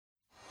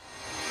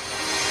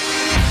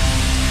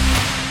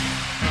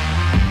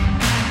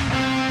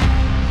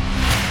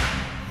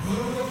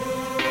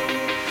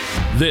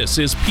This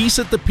is Peace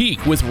at the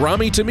Peak with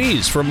Rami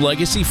Tamiz from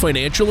Legacy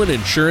Financial and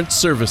Insurance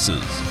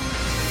Services.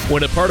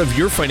 When a part of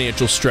your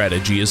financial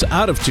strategy is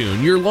out of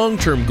tune, your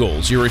long-term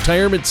goals, your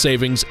retirement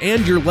savings,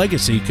 and your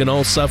legacy can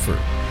all suffer.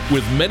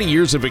 With many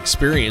years of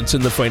experience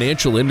in the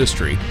financial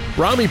industry,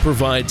 Rami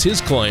provides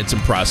his clients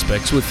and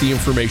prospects with the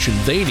information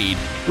they need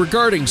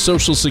regarding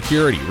Social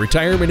Security,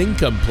 retirement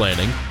income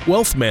planning,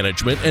 wealth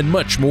management, and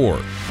much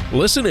more.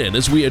 Listen in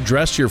as we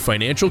address your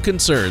financial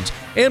concerns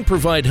and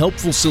provide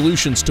helpful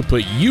solutions to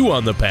put you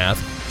on the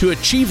path to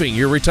achieving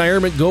your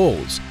retirement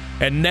goals.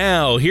 And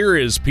now, here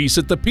is Peace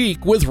at the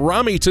Peak with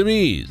Rami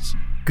Tamiz.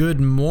 Good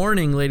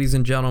morning, ladies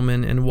and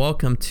gentlemen, and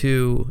welcome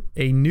to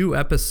a new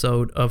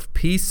episode of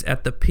Peace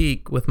at the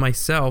Peak with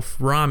myself,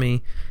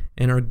 Rami,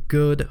 and our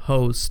good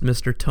host,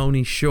 Mr.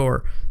 Tony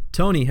Shore.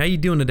 Tony, how you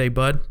doing today,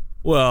 bud?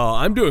 Well,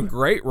 I'm doing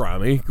great,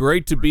 Rami.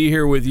 Great to be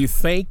here with you.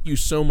 Thank you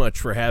so much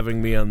for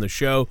having me on the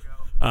show.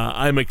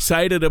 I'm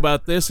excited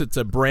about this. It's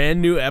a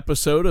brand new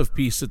episode of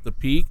Peace at the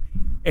Peak,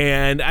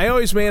 and I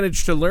always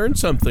manage to learn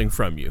something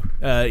from you,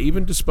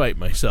 even despite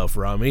myself,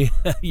 Rami.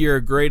 You're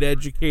a great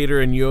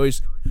educator, and you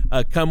always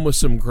come with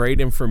some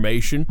great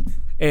information,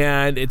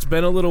 and it's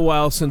been a little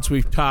while since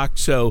we've talked,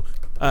 so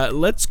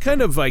let's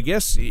kind of, I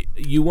guess,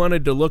 you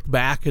wanted to look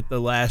back at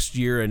the last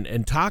year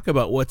and talk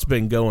about what's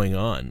been going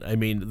on. I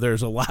mean,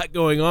 there's a lot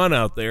going on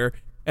out there,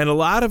 and a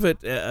lot of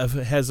it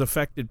has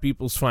affected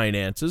people's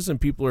finances, and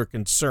people are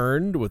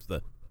concerned with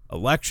the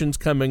elections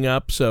coming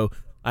up. So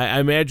I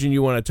imagine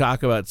you want to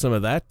talk about some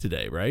of that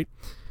today, right?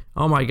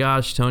 Oh my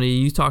gosh, Tony,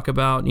 you talk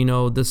about,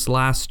 this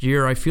last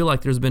year. I feel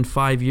like there's been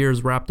 5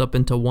 years wrapped up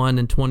into one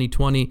in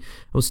 2020. I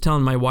was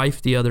telling my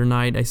wife the other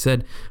night, I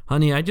said,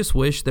 honey, I just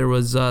wish there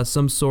was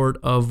some sort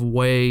of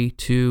way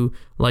to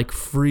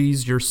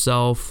freeze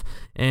yourself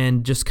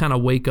and just kind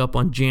of wake up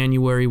on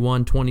January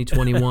 1,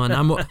 2021.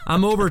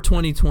 I'm over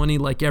 2020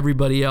 like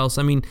everybody else.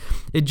 I mean,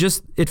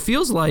 it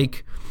feels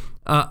like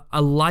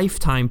a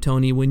lifetime,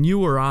 Tony, when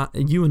you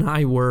and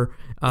I were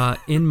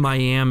in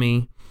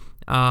Miami.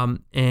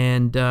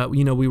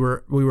 We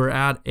were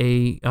at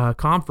a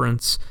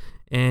conference,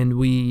 and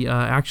we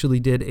actually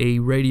did a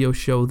radio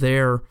show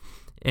there,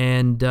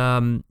 and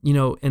and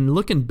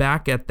looking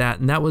back at that,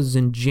 and that was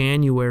in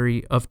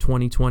January of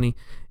 2020,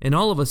 and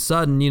all of a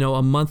sudden,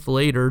 a month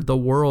later, the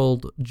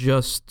world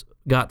just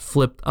got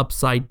flipped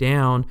upside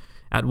down.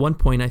 At one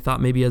point, I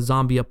thought maybe a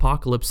zombie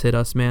apocalypse hit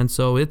us, man.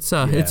 So it's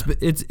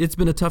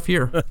been a tough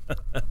year.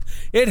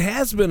 It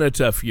has been a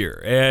tough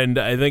year, and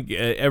I think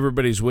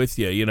everybody's with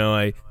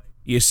you.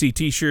 You see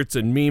T-shirts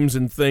and memes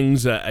and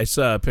things. I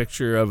saw a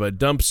picture of a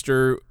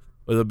dumpster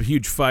with a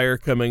huge fire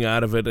coming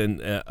out of it,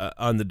 and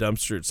on the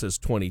dumpster it says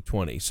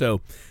 2020.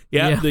 So,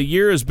 yeah, the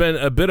year has been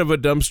a bit of a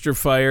dumpster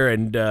fire,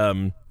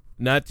 and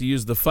not to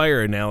use the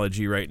fire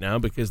analogy right now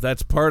because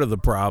that's part of the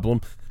problem.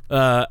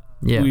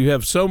 We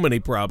have so many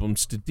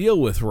problems to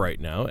deal with right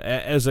now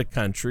as a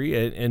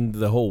country and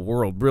the whole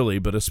world, really,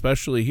 but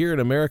especially here in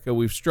America,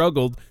 we've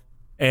struggled,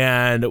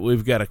 and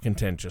we've got a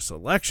contentious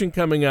election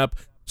coming up.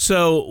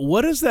 So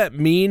what does that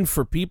mean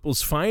for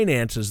people's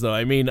finances, though?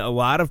 I mean, a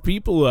lot of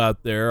people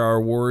out there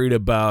are worried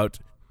about,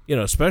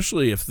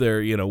 especially if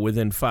they're,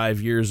 within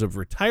 5 years of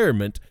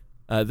retirement,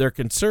 they're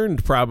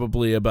concerned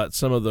probably about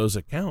some of those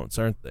accounts,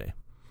 aren't they?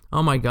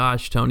 Oh my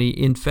gosh, Tony.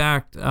 In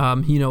fact,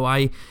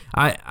 I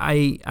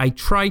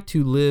try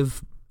to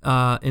live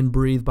and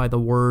breathe by the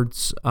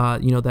words,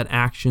 that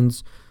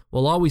actions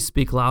will always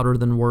speak louder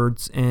than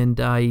words. And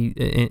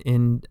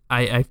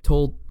I've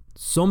told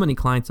so many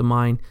clients of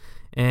mine,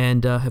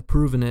 and have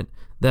proven it,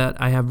 that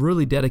I have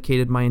really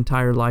dedicated my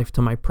entire life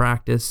to my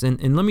practice.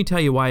 And let me tell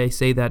you why I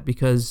say that,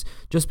 because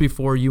just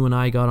before you and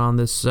I got on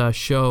this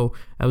show,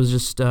 I was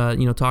just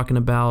talking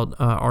about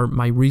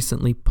my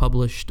recently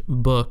published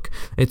book.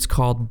 It's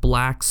called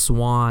Black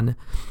Swan: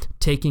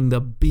 Taking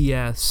the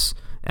BS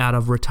Out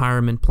of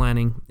Retirement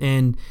Planning,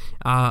 and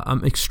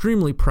I'm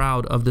extremely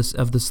proud of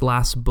this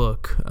last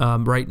book.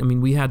 Right? I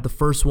mean, we had the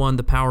first one,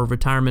 The Power of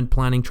Retirement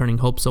Planning: Turning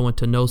Hope So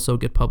into No So,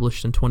 get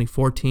published in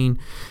 2014.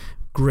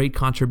 Great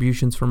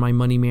contributions from my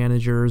money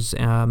managers,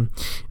 Nick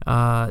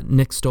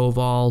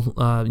Stovall,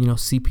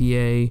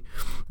 CPA.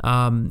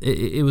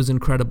 It was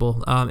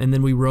incredible. And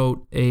then we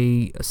wrote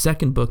a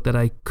second book that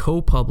I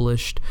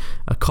co-published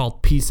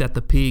called Peace at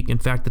the Peak. In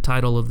fact, the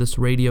title of this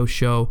radio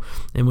show,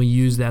 and we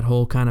use that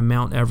whole kind of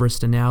Mount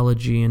Everest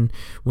analogy. And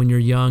when you're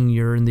young,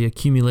 you're in the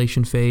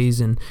accumulation phase.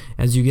 And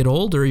as you get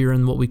older, you're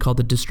in what we call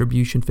the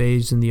distribution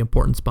phase, and the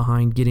importance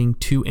behind getting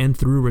to and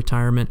through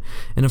retirement.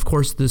 And of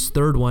course, this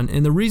third one.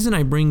 And the reason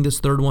I bring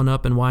this third one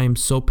up and why I'm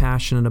so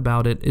passionate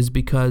about it is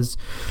because,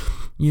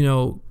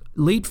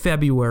 late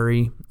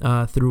February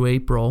through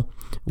April,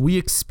 we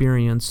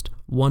experienced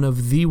one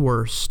of the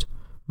worst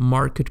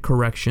market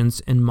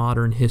corrections in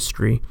modern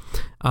history.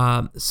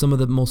 Some of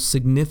the most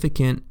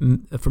significant,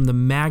 from the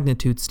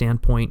magnitude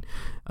standpoint,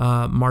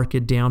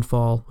 market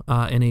downfall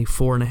in a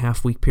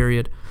 4.5 week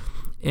period.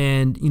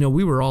 And,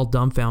 we were all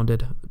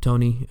dumbfounded,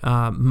 Tony.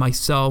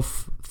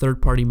 Myself,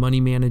 third-party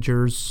money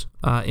managers,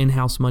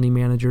 in-house money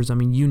managers,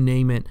 you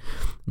name it,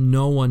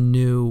 no one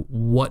knew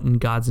what in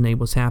God's name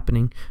was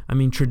happening.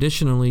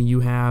 Traditionally,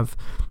 you have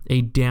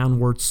a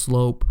downward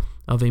slope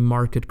of a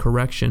market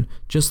correction,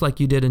 just like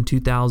you did in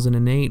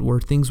 2008, where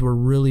things were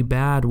really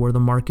bad, where the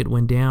market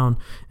went down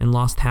and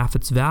lost half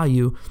its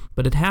value,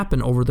 but it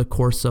happened over the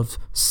course of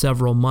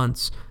several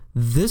months.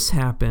 This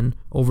happened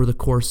over the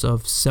course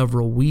of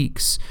several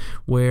weeks,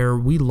 where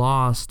we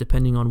lost,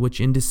 depending on which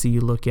indice you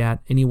look at,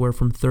 anywhere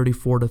from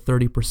 34 to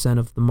 30%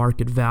 of the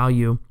market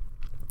value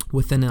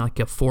within like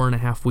a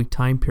 4.5 week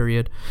time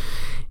period.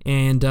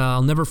 And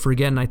I'll never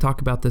forget, and I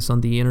talk about this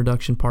on the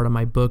introduction part of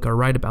my book, or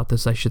write about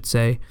this, I should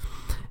say.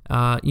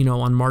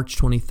 On March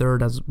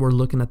 23rd, as we're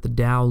looking at the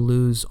Dow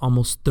lose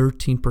almost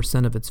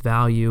 13% of its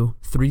value,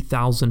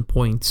 3,000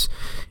 points,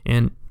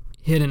 and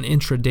hit an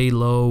intraday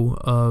low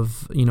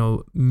of,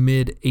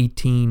 mid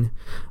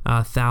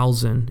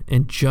 18,000.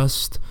 And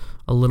just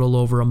a little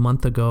over a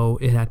month ago,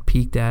 it had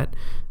peaked at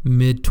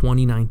mid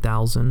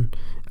 29,000.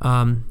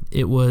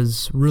 It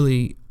was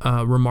really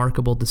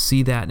remarkable to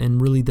see that,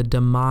 and really the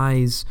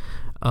demise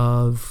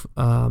of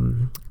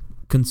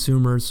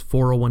consumers,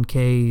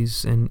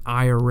 401ks and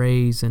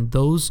IRAs, and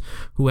those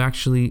who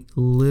actually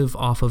live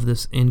off of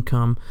this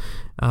income,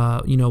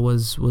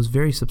 was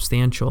very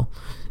substantial.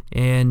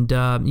 And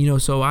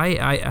so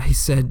I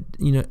said,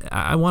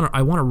 I want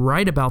to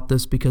write about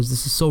this because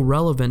this is so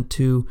relevant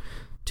to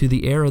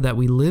the era that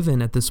we live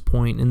in at this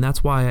point. And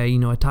that's why I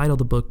titled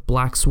the book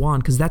Black Swan,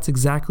 because that's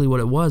exactly what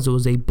it was. It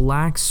was a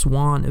black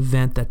swan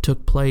event that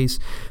took place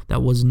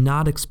that was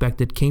not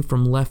expected, came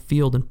from left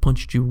field and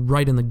punched you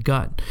right in the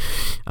gut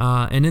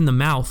and in the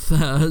mouth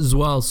as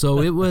well. So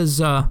it was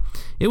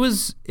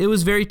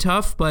very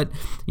tough, but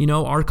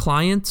our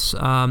clients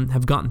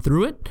have gotten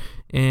through it.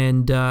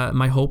 And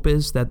my hope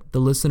is that the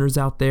listeners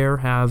out there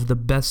have the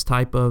best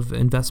type of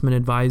investment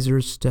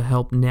advisors to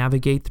help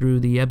navigate through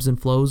the ebbs and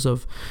flows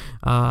of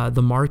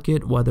the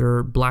market,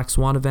 whether black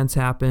swan events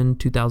happen,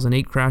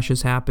 2008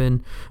 crashes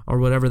happen, or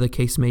whatever the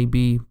case may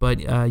be. But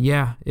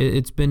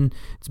it's been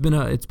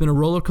a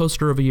roller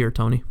coaster of a year,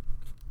 Tony.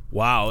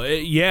 Wow.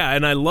 Yeah,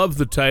 and I love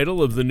the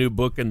title of the new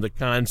book and the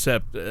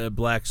concept,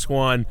 Black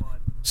Swan.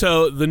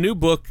 So the new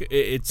book,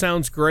 it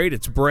sounds great.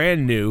 It's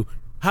brand new.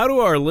 How do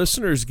our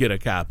listeners get a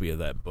copy of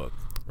that book,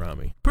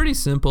 Rami? Pretty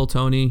simple,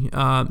 Tony.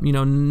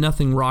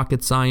 Nothing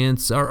rocket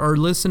science. Our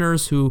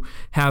listeners who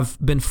have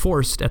been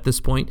forced at this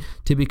point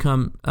to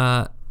become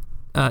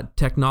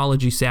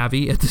technology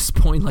savvy at this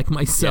point, like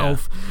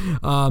myself,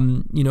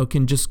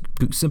 can just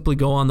simply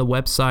go on the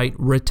website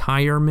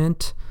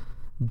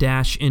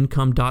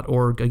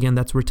retirement-income.org. Again,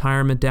 that's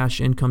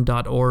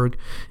retirement-income.org,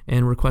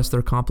 and request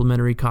their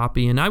complimentary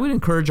copy. And I would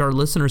encourage our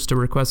listeners to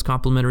request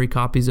complimentary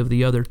copies of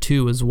the other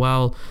two as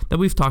well that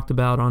we've talked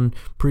about on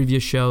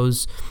previous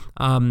shows.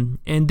 And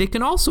they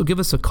can also give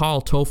us a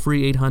call,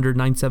 toll-free,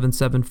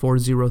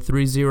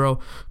 800-977-4030.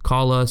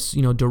 Call us,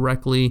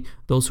 directly,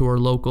 those who are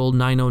local,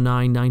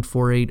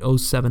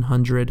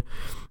 909-948-0700.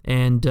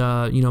 And,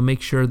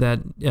 make sure that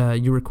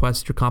you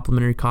request your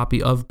complimentary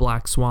copy of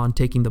Black Swan,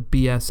 Taking the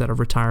BS Out of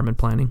Retirement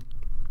Planning.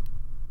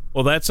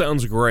 Well, that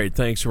sounds great.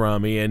 Thanks,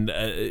 Rami. And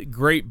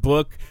great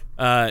book.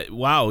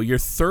 Wow, your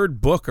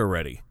third book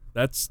already.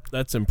 That's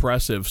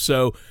impressive.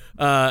 So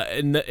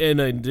in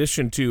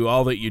addition to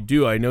all that you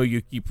do, I know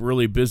you keep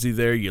really busy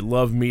there. You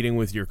love meeting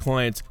with your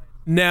clients.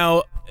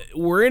 Now,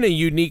 we're in a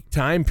unique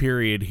time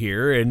period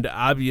here, and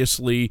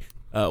obviously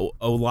a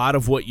lot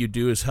of what you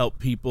do is help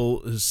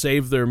people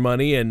save their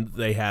money, and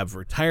they have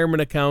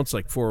retirement accounts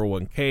like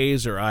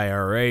 401ks or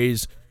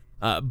IRAs.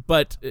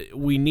 But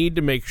we need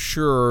to make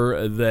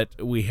sure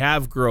that we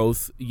have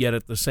growth, yet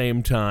at the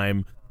same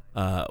time,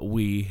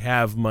 we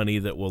have money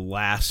that will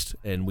last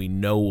and we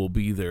know will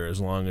be there as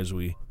long as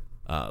we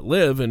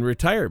live in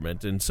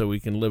retirement, and so we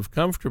can live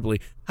comfortably.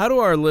 How do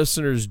our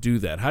listeners do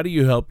that? How do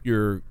you help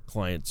your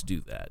clients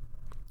do that?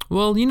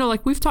 Well,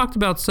 like we've talked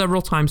about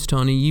several times,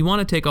 Tony, you want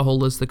to take a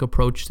holistic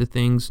approach to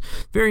things.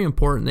 Very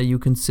important that you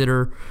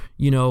consider,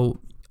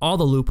 all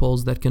the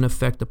loopholes that can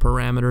affect the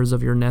parameters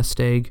of your nest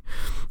egg.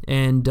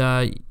 And,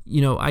 I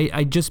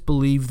just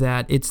believe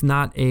that it's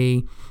not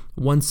a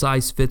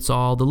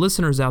one-size-fits-all. The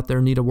listeners out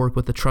there need to work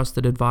with a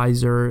trusted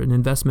advisor, an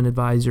investment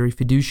advisor, a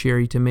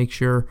fiduciary, to make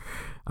sure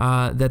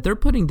that they're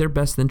putting their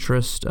best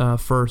interest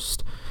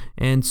first.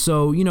 And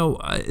so,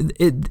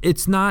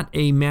 it's not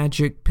a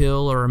magic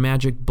pill or a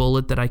magic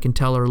bullet that I can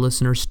tell our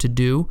listeners to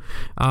do,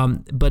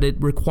 but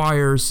it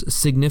requires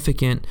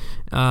significant,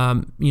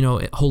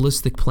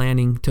 holistic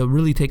planning to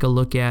really take a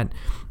look at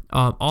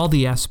all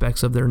the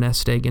aspects of their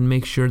nest egg and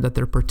make sure that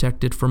they're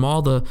protected from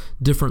all the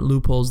different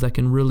loopholes that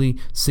can really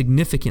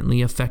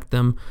significantly affect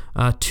them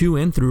to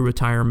and through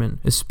retirement,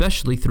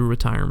 especially through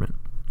retirement.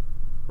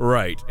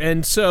 Right.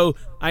 And so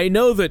I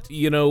know that,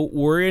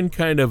 we're in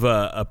kind of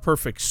a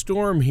perfect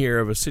storm here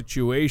of a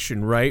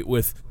situation, right,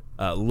 with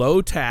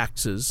low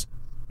taxes,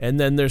 and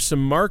then there's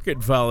some market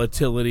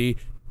volatility.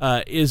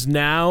 Is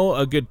now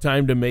a good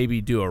time to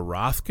maybe do a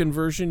Roth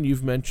conversion?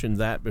 You've mentioned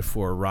that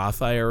before,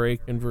 Roth IRA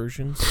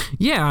conversions.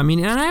 Yeah, I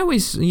mean, and I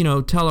always,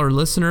 tell our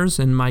listeners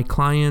and my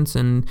clients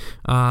and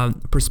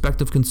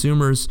prospective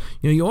consumers,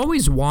 you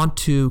always want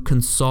to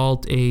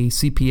consult a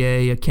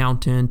CPA,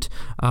 accountant.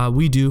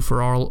 We do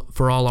for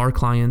all our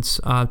clients,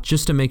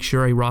 just to make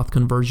sure a Roth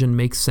conversion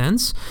makes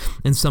sense.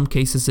 In some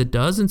cases it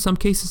does, in some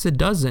cases it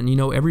doesn't.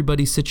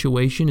 Everybody's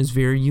situation is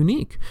very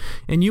unique.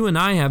 And you and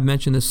I have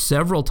mentioned this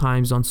several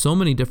times on so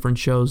many different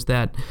shows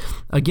that,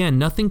 again,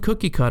 nothing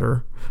cookie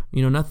cutter,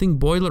 nothing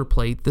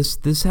boilerplate.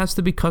 This has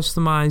to be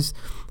customized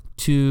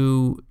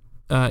to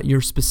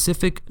your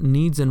specific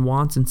needs and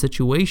wants and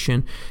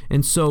situation.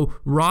 And so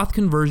Roth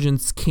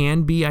conversions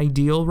can be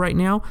ideal right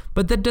now,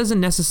 but that doesn't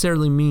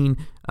necessarily mean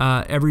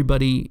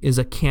everybody is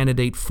a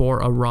candidate for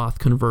a Roth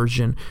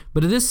conversion.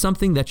 But it is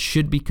something that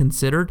should be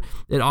considered.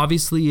 It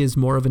obviously is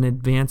more of an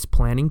advanced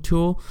planning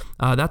tool.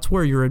 That's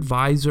where your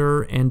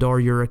advisor and or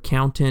your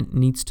accountant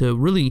needs to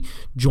really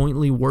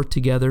jointly work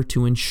together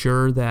to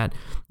ensure that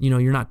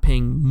you're not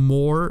paying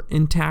more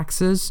in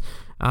taxes.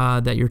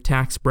 That your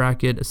tax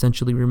bracket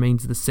essentially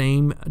remains the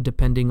same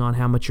depending on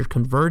how much you're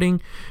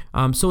converting.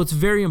 So it's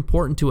very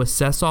important to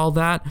assess all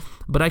that.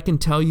 But I can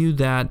tell you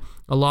that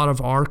a lot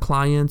of our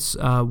clients,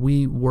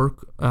 we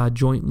work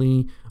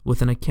jointly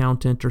with an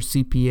accountant or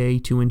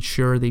CPA to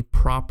ensure the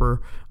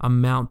proper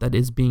amount that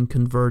is being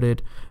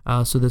converted.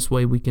 So this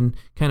way we can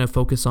kind of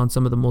focus on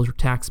some of the more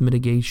tax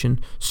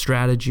mitigation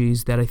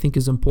strategies that I think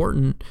is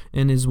important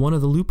and is one of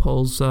the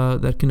loopholes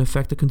that can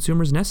affect a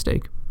consumer's nest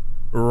egg.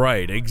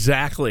 Right,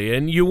 exactly.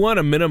 And you want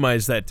to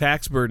minimize that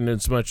tax burden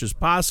as much as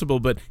possible.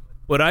 But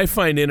what I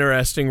find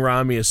interesting,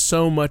 Rami, is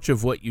so much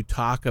of what you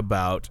talk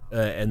about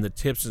and the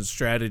tips and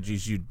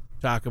strategies you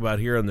talk about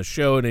here on the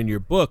show and in your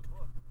book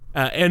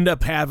end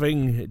up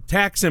having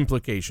tax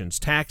implications.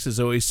 Taxes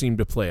always seem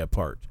to play a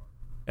part,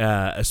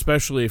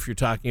 especially if you're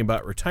talking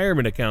about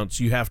retirement accounts.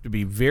 You have to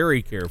be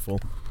very careful.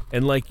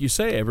 And like you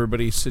say,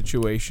 everybody's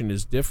situation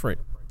is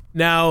different.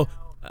 Now,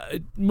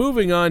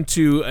 moving on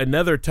to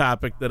another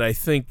topic that I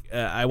think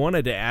I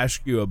wanted to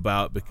ask you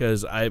about,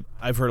 because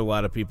I've heard a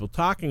lot of people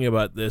talking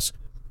about this.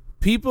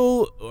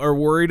 People are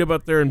worried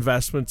about their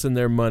investments and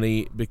their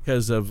money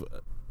because of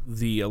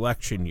the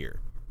election year.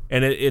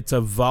 And it's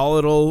a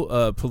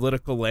volatile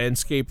political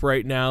landscape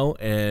right now,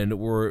 and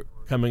we're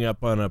coming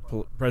up on a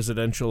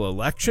presidential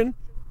election.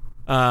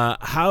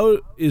 How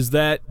is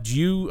that?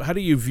 How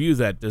do you view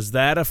that? Does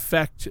that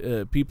affect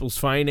people's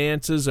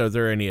finances? Are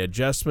there any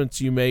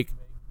adjustments you make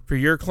for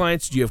your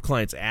clients? Do you have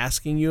clients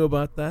asking you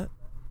about that?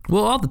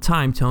 Well, all the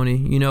time,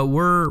 Tony.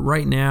 We're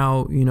right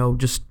now,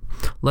 just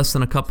less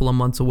than a couple of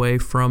months away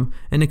from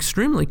an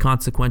extremely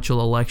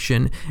consequential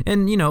election.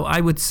 And,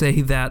 I would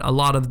say that a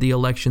lot of the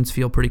elections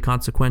feel pretty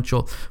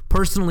consequential.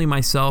 Personally,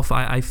 myself,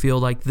 I feel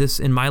like this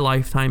in my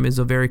lifetime is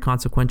a very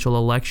consequential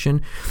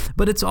election.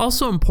 But it's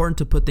also important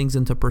to put things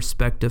into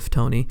perspective,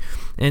 Tony.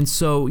 And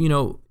so,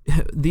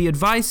 the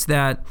advice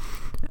that,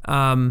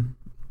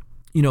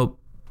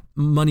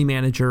 money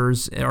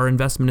managers or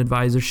investment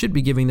advisors should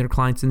be giving their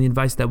clients, and the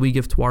advice that we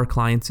give to our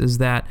clients is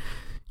that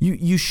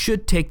you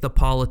should take the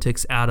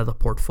politics out of the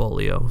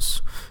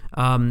portfolios.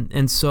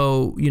 And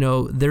so,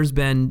 there's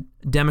been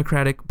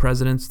Democratic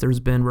presidents, there's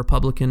been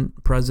Republican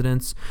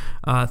presidents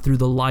through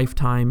the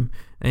lifetime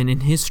and in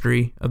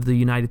history of the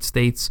United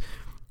States,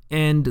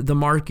 and the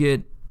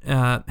market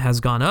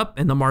has gone up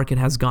and the market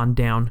has gone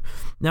down.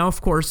 Now,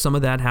 of course, some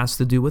of that has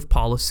to do with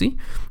policy.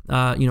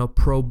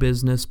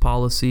 Pro-business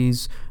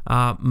policies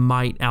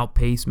might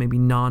outpace maybe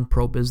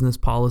non-pro-business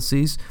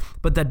policies,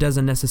 but that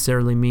doesn't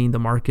necessarily mean the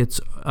markets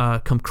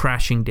come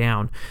crashing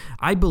down.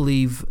 I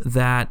believe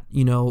that,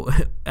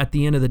 at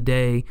the end of the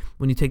day,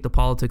 when you take the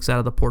politics out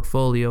of the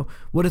portfolio,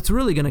 what it's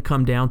really going to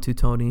come down to,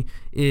 Tony,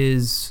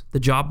 is the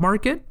job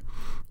market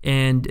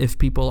and if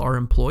people are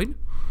employed.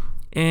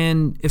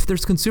 And if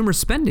there's consumer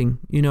spending,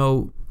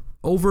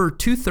 over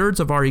 2/3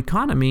 of our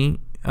economy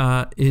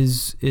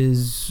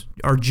is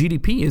our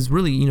GDP is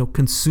really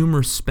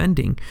consumer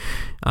spending.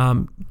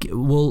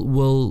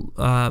 Will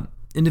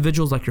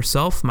individuals like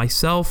yourself,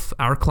 myself,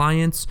 our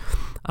clients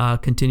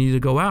continue to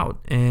go out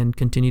and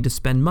continue to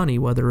spend money,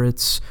 whether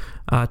it's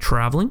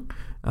traveling,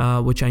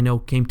 which I know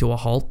came to a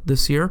halt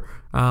this year,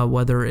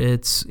 whether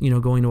it's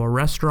going to a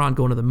restaurant,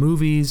 going to the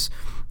movies.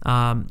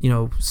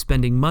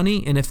 Spending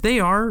money. And if they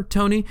are,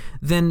 Tony,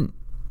 then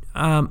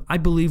I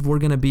believe we're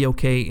going to be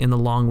okay in the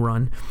long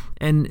run.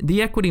 And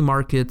the equity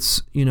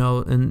markets,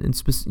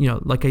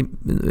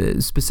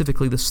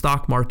 specifically the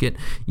stock market,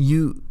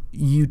 you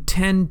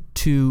tend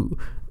to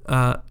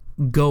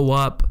go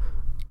up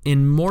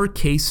in more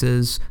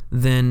cases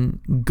than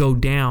go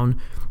down,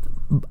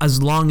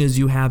 as long as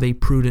you have a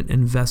prudent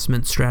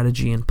investment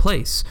strategy in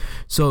place.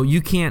 So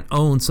you can't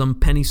own some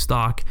penny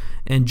stock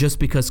and just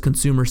because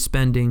consumer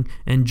spending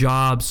and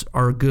jobs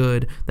are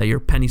good, that your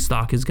penny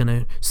stock is going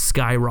to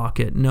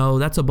skyrocket. No,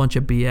 that's a bunch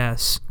of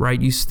BS,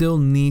 right? You still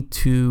need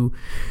to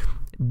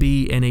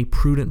be in a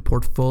prudent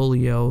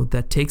portfolio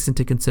that takes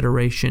into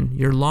consideration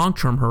your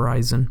long-term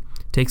horizon,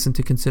 takes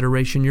into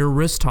consideration your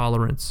risk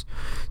tolerance,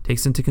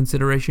 takes into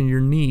consideration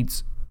your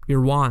needs,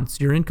 your wants,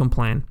 your income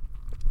plan,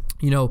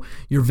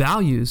 your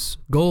values,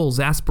 goals,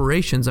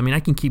 aspirations. I mean, I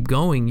can keep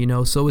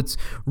going, so it's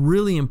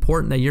really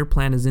important that your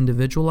plan is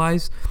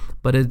individualized,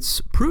 but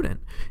it's prudent.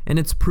 And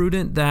it's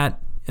prudent that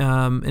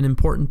and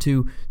important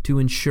to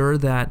ensure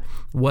that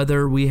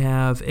whether we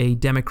have a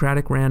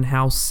Democratic ran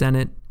House,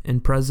 Senate,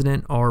 and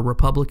President, or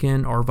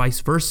Republican, or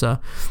vice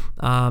versa,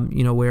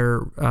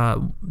 where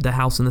the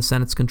House and the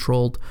Senate's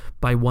controlled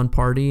by one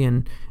party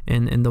and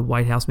the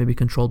White House may be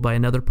controlled by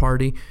another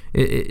party,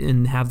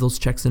 and have those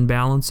checks and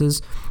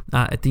balances.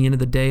 At the end of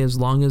the day, as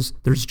long as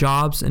there's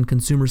jobs and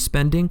consumer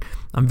spending,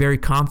 I'm very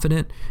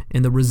confident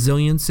in the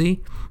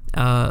resiliency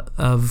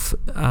of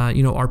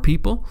our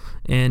people,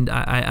 and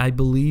I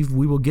believe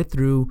we will get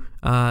through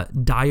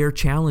dire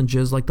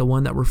challenges like the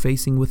one that we're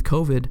facing with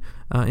COVID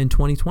in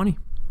 2020.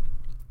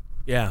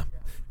 Yeah,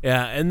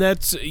 and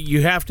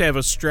you have to have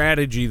a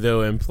strategy,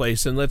 though, in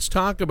place, and let's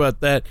talk about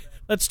that.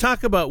 Let's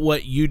talk about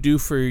what you do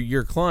for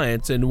your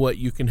clients and what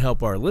you can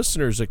help our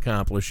listeners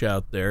accomplish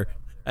out there,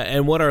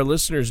 and what our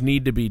listeners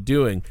need to be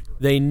doing.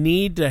 They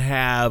need to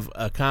have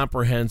a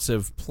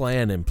comprehensive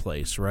plan in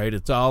place, right?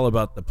 It's all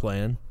about the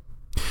plan.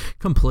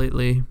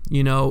 Completely.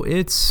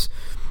 It's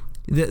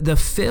the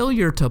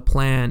failure to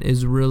plan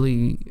is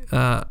really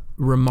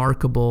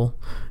remarkable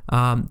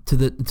to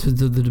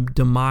the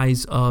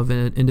demise of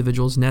an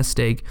individual's nest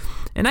egg.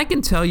 And I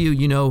can tell you,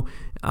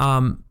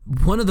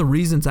 one of the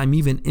reasons I'm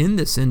even in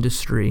this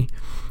industry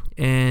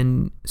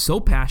and so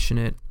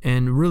passionate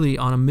and really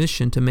on a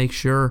mission to make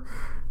sure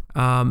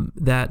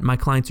that my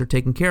clients are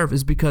taken care of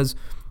is because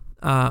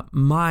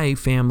my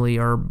family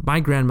or my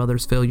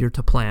grandmother's failure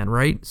to plan,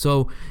 right?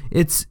 So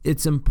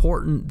it's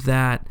important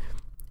that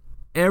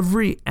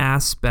every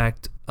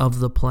aspect of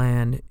the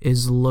plan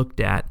is looked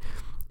at.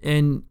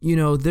 And,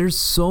 there's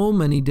so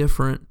many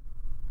different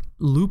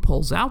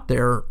loopholes out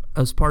there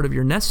as part of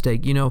your nest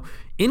egg.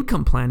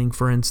 Income planning,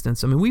 for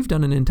instance. I mean, we've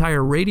done an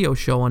entire radio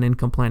show on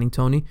income planning,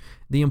 Tony,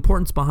 the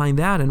importance behind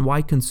that and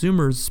why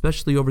consumers,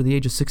 especially over the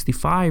age of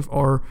 65,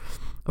 are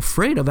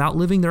afraid of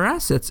outliving their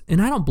assets.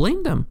 And I don't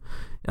blame them.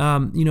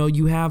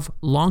 You have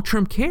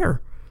long-term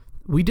care.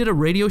 We did a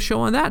radio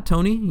show on that,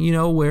 Tony,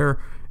 where,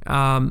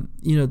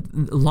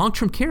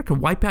 long-term care can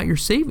wipe out your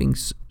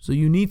savings. So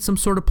you need some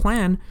sort of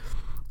plan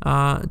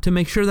to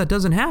make sure that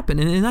doesn't happen.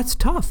 And that's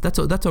tough.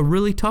 That's a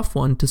really tough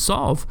one to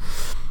solve.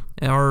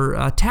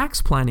 Or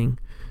tax planning.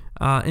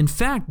 In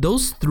fact,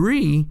 those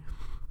three,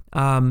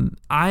 in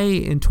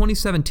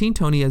 2017,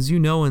 Tony, as you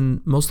know,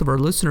 and most of our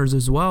listeners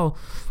as well,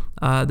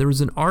 there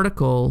was an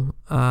article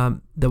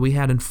that we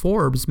had in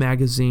Forbes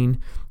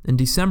magazine in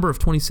December of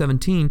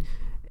 2017,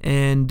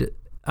 and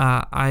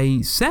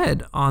I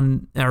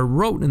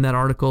wrote in that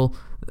article,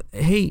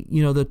 hey,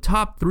 the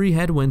top three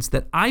headwinds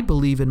that I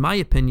believe, in my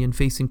opinion,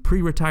 facing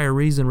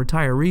pre-retirees and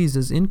retirees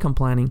is income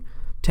planning,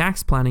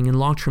 tax planning, and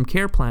long-term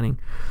care planning.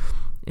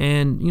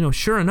 And,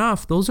 sure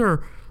enough, those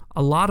are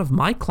a lot of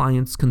my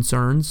clients'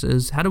 concerns,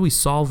 is how do we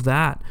solve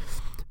that?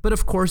 But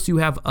of course, you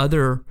have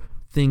other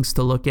things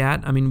to look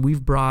at. I mean,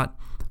 we've brought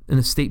an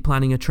estate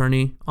planning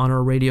attorney on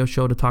our radio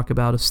show to talk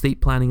about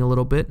estate planning a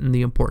little bit and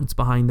the importance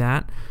behind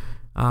that.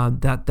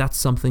 That's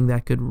something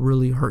that could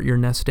really hurt your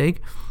nest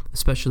egg,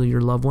 especially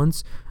your loved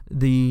ones.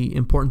 The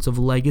importance of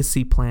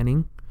legacy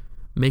planning,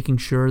 making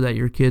sure that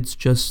your kids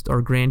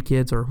or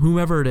grandkids or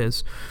whomever it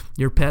is,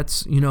 your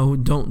pets,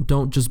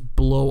 don't just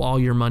blow all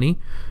your money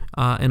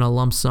in a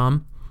lump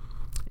sum.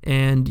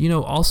 And,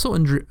 also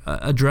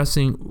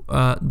addressing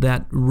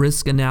that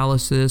risk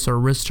analysis or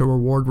risk to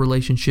reward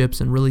relationships,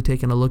 and really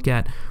taking a look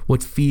at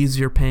what fees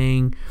you're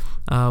paying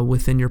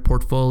within your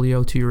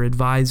portfolio to your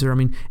advisor. I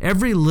mean,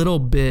 every little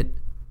bit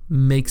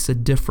makes a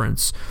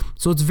difference.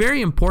 So it's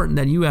very important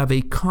that you have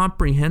a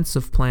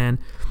comprehensive plan,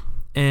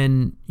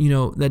 and,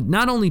 that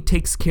not only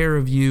takes care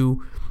of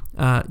you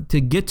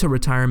to get to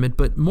retirement,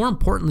 but more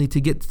importantly,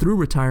 to get through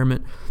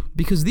retirement.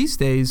 Because these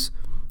days,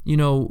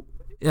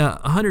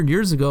 100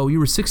 years ago, you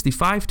were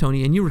 65,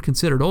 Tony, and you were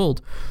considered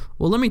old.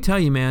 Well, let me tell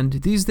you, man,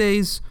 these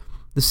days,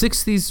 the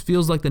 60s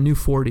feels like the new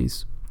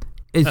 40s.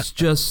 It's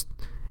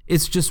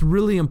just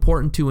really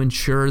important to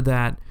ensure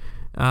that,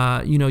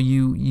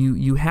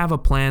 you have a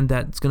plan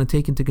that's going to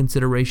take into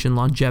consideration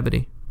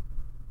longevity.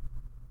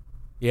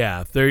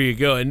 Yeah, there you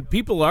go. And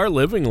people are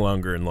living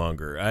longer and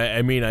longer.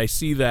 I mean, I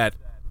see that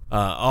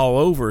all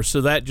over.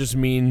 So that just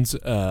means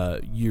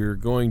you're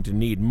going to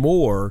need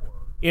more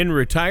in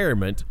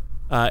retirement.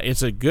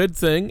 It's a good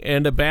thing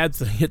and a bad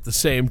thing at the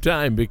same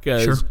time,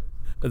 because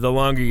the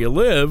longer you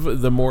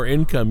live, the more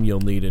income you'll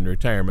need in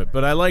retirement.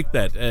 But I like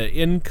that.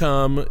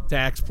 Income,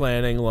 tax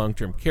planning,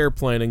 long-term care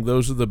planning,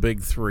 those are the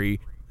big three.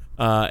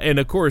 And,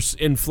 of course,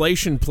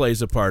 inflation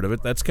plays a part of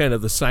it. That's kind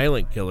of the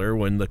silent killer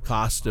when the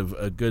cost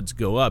of goods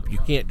go up. You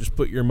can't just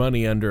put your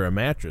money under a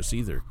mattress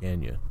either,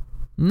 can you?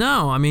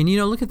 No. I mean,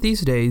 look at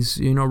these days.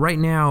 Right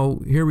now,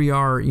 here we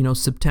are,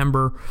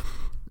 September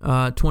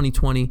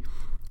 2020,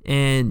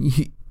 and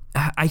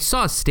I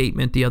saw a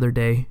statement the other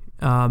day.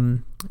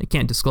 I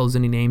can't disclose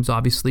any names,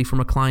 obviously,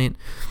 from a client.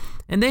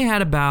 and they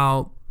had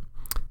about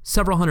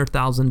several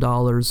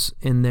 $100,000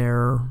 in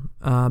their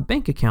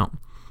bank account.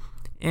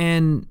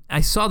 And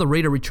I saw the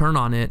rate of return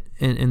on it,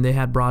 and they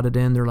had brought it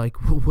in. They're like,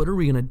 what are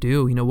we going to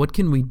do? What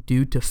can we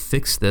do to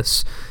fix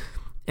this?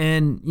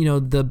 And,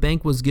 the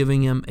bank was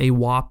giving him a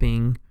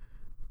whopping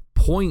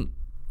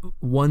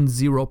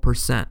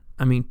 0.10%.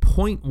 I mean,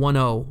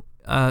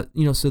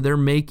 0.10. So they're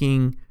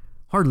making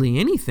hardly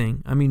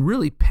anything. I mean,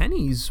 really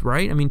pennies,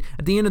 right? I mean,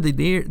 at the end of the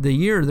year,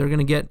 they're going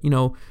to get,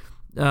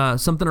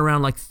 something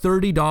around like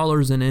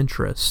 $30 in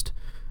interest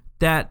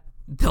that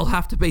they'll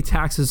have to pay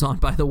taxes on,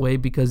 by the way,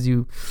 because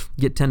you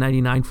get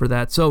 1099 for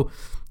that. So,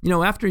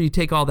 after you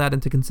take all that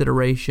into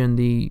consideration,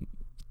 the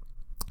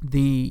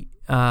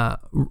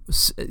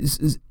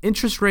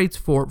interest rates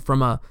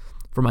from I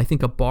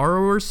think a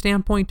borrower's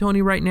standpoint,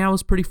 Tony, right now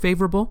is pretty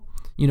favorable.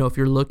 If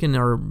you're looking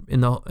or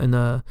in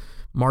the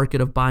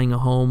market of buying a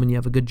home and you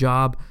have a good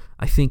job,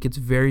 I think it's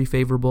very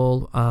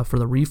favorable for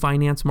the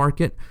refinance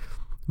market.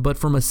 But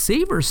from a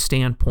saver's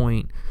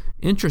standpoint,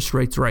 interest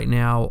rates right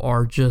now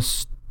are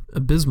just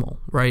abysmal,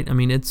 right? I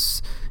mean,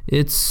 it's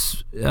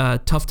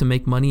tough to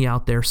make money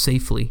out there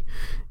safely.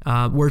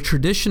 Where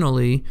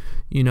traditionally,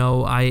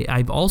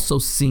 I've also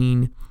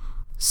seen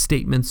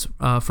statements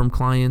from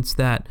clients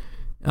that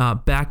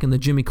back in the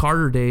Jimmy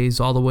Carter days,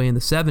 all the way in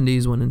the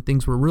 70s when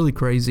things were really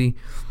crazy,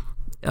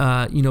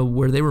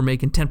 where they were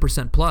making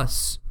 10%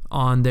 plus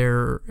on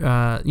their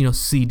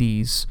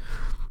CDs.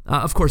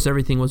 Of course,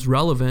 everything was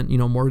relevant.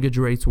 Mortgage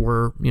rates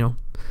were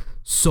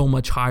so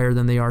much higher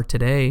than they are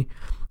today.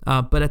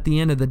 But at the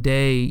end of the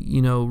day,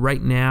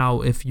 right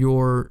now, if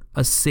you're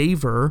a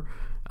saver,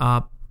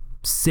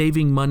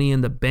 saving money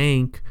in the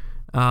bank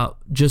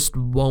just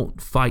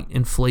won't fight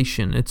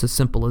inflation. It's as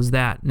simple as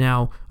that.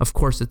 Now, of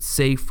course, it's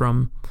safe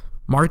from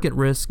market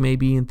risk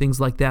maybe and things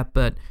like that,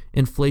 but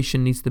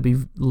inflation needs to be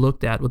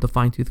looked at with a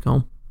fine-tooth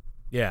comb.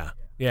 Yeah,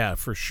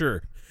 for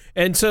sure.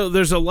 And so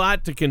there's a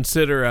lot to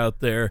consider out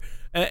there.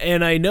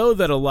 And I know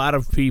that a lot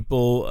of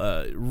people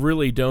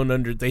really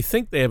they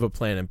think they have a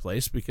plan in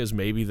place because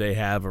maybe they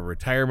have a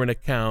retirement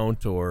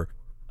account or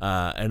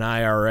an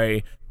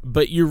IRA,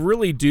 but you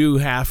really do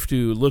have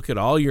to look at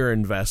all your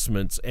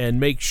investments and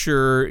make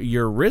sure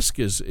your risk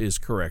is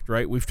correct,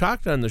 right? We've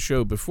talked on the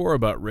show before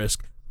about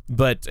risk,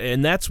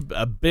 and that's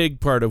a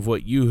big part of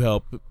what you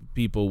help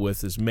people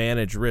with is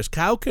manage risk.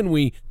 How can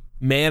we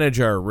manage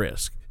our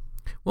risk?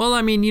 Well,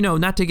 I mean,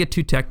 not to get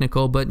too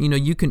technical, but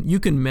you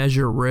can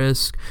measure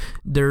risk.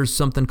 There's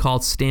something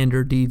called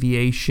standard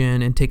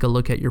deviation, and take a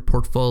look at your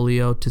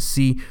portfolio to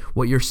see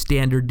what your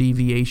standard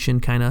deviation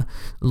kind of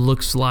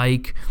looks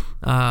like.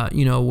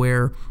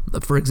 Where,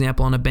 for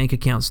example, on a bank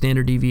account,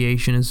 standard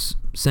deviation is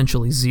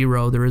essentially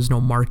zero. There is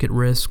no market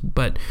risk,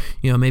 but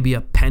maybe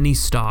a penny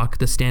stock,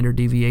 the standard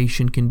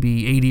deviation can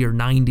be 80 or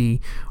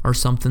 90 or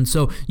something.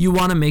 So you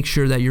want to make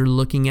sure that you're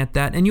looking at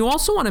that, and you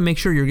also want to make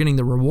sure you're getting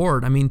the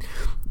reward. I mean,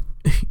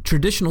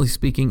 traditionally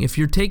speaking, if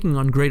you're taking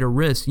on greater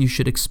risk, you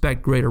should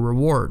expect greater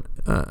reward,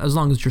 as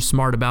long as you're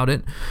smart about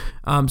it.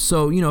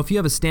 So, if you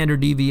have a standard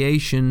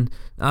deviation,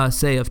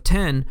 say of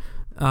 10,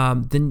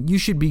 then you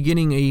should be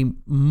getting a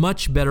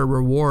much better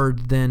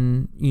reward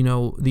than,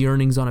 the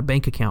earnings on a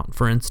bank account,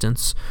 for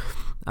instance.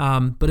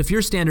 But if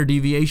your standard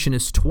deviation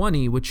is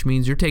 20, which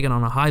means you're taking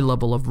on a high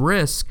level of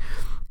risk,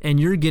 and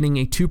you're getting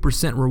a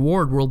 2%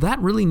 reward, well, that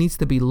really needs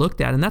to be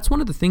looked at. And that's one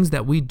of the things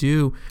that we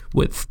do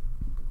with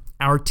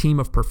our team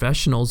of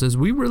professionals is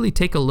we really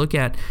take a look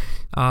at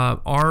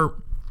our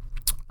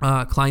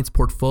clients'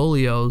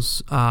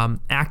 portfolios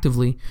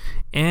actively,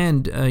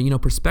 and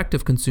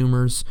prospective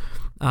consumers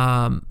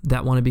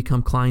that want to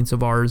become clients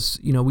of ours.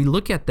 We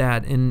look at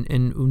that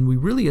and we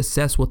really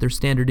assess what their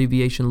standard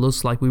deviation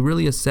looks like. We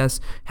really assess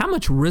how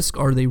much risk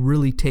are they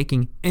really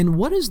taking, and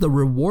what is the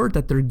reward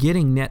that they're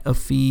getting net of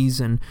fees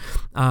and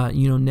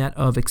net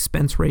of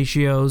expense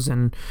ratios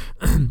and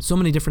so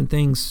many different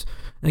things.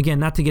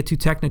 Again, not to get too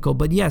technical,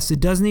 but yes, it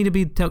does need to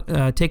be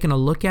taken a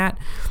look at.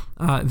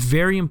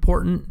 Very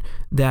important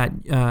that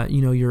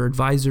your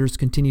advisors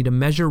continue to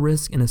measure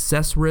risk and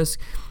assess risk.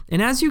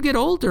 And as you get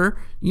older,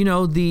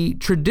 the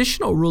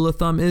traditional rule of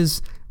thumb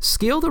is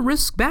scale the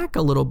risk back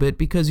a little bit,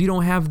 because you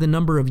don't have the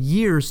number of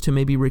years to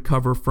maybe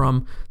recover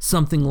from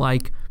something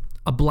like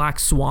a black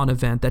swan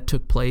event that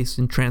took place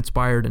and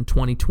transpired in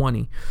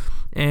 2020.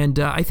 And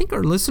I think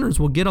our listeners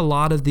will get a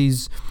lot of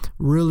these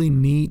really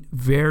neat,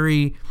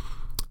 very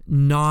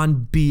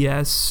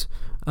non-BS,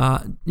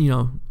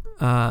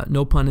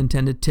 no pun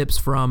intended, tips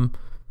from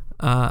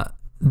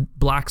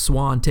Black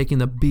Swan, taking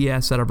the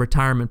BS out of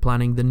retirement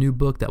planning, the new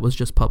book that was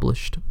just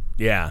published.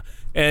 Yeah,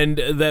 and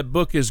that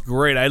book is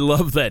great. I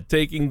love that,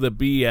 taking the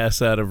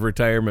BS out of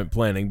retirement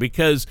planning,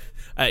 because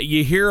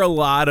you hear a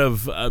lot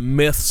of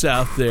myths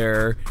out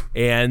there,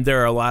 and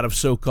there are a lot of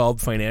so-called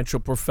financial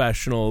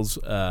professionals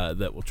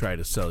that will try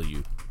to sell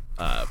you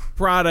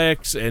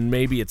products, and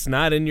maybe it's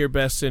not in your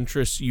best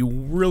interest. You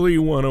really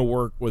want to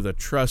work with a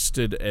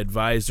trusted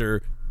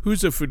advisor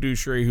who's a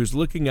fiduciary, who's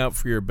looking out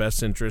for your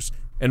best interest,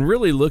 and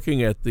really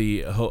looking at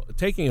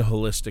taking a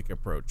holistic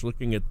approach,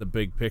 looking at the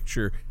big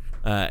picture.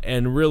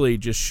 and really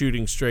just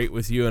shooting straight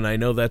with you. And I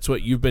know that's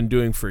what you've been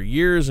doing for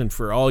years and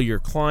for all your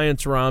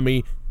clients,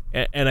 Rami.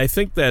 And I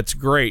think that's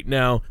great.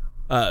 Now,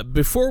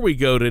 before we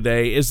go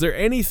today, is there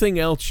anything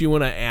else you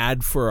want to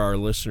add for our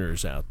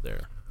listeners out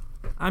there?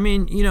 I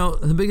mean,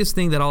 the biggest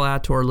thing that I'll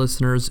add to our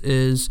listeners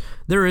is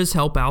there is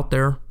help out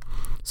there.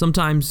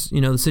 Sometimes,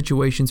 the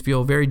situations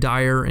feel very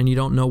dire and you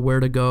don't know where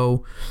to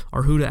go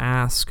or who to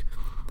ask.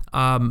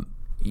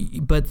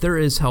 But there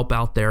is help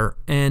out there.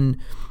 And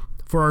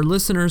for our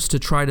listeners to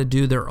try to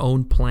do their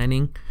own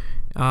planning,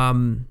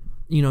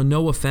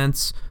 no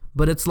offense,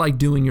 but it's like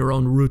doing your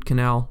own root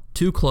canal.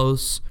 Too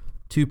close,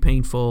 too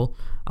painful.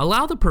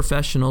 Allow the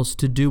professionals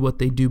to do what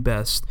they do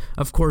best.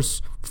 Of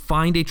course,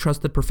 find a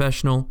trusted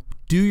professional.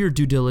 Do your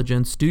due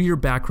diligence, do your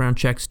background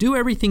checks, do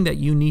everything that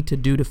you need to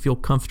do to feel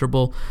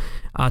comfortable,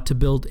 to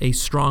build a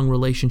strong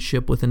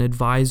relationship with an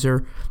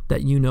advisor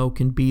that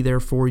can be there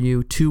for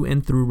you to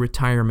and through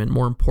retirement,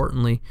 more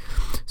importantly.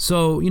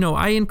 So,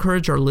 I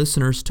encourage our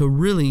listeners to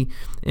really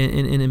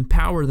and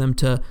empower them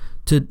to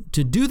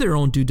do their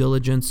own due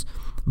diligence,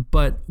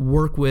 but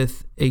work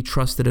with a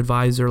trusted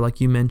advisor,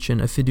 like you mentioned,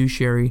 a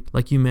fiduciary,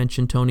 like you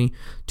mentioned, Tony,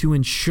 to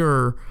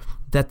ensure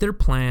that their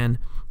plan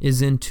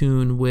is in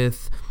tune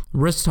with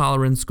risk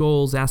tolerance,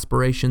 goals,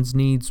 aspirations,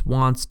 needs,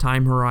 wants,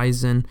 time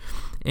horizon,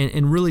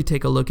 and really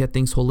take a look at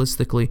things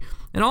holistically.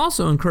 And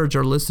also encourage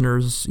our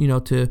listeners,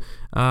 to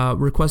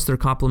request their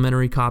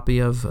complimentary copy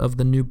of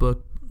the new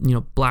book,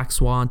 Black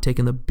Swan,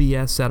 Taking the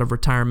BS Out of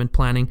Retirement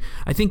Planning.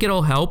 I think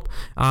it'll help.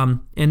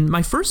 In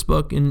my first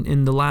book,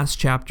 in the last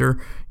chapter,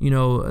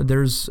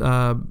 there's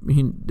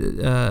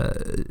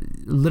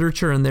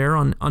literature in there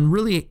on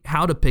really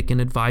how to pick an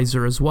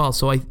advisor as well.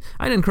 So I'd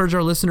encourage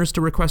our listeners to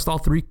request all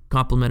 3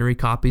 complimentary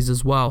copies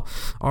as well,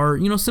 or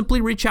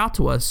simply reach out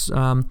to us.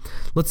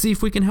 Let's see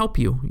if we can help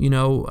you.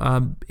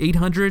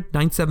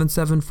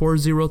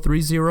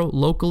 800-977-4030,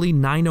 locally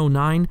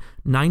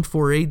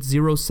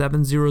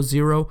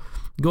 909-948-0700.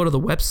 Go to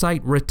the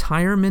website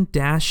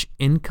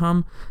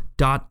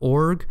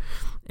retirement-income.org.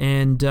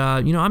 And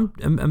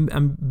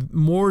I'm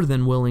more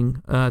than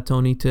willing,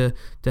 Tony, to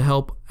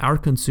help our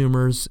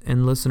consumers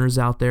and listeners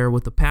out there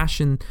with the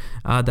passion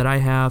that I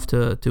have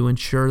to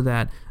ensure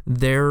that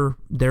their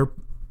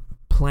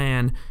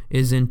plan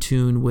is in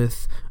tune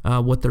with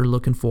what they're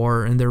looking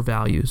for and their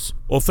values.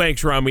 Well,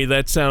 thanks, Rami.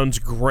 That sounds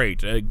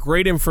great.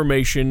 Great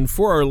information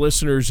for our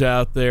listeners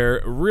out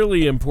there.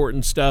 Really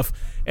important stuff.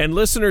 And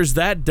listeners,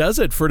 that does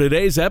it for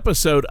today's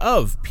episode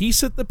of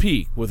Peace at the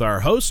Peak with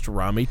our host,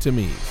 Rami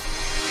Tamiz.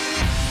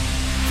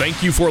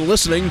 Thank you for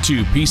listening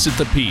to Peace at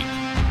the Peak.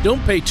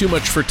 Don't pay too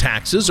much for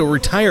taxes or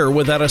retire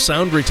without a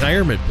sound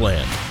retirement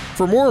plan.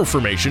 For more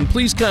information,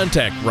 please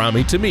contact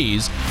Rami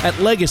Tamiz at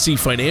Legacy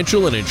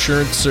Financial and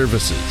Insurance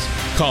Services.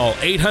 Call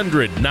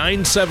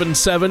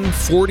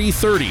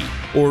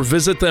 800-977-4030 or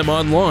visit them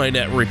online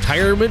at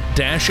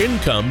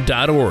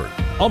retirement-income.org.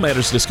 All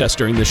matters discussed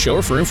during this show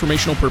are for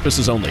informational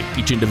purposes only.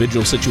 Each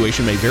individual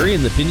situation may vary,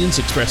 and the opinions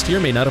expressed here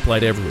may not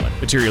apply to everyone.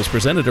 Materials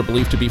presented are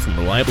believed to be from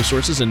reliable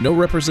sources, and no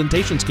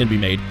representations can be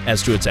made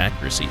as to its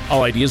accuracy.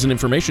 All ideas and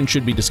information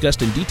should be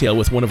discussed in detail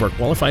with one of our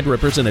qualified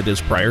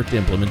representatives prior to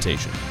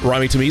implementation.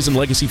 Rami Tamiz and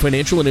Legacy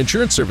Financial and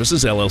Insurance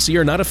Services, LLC,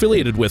 are not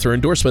affiliated with or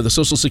endorsed by the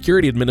Social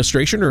Security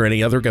Administration or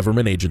any other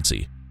government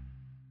agency.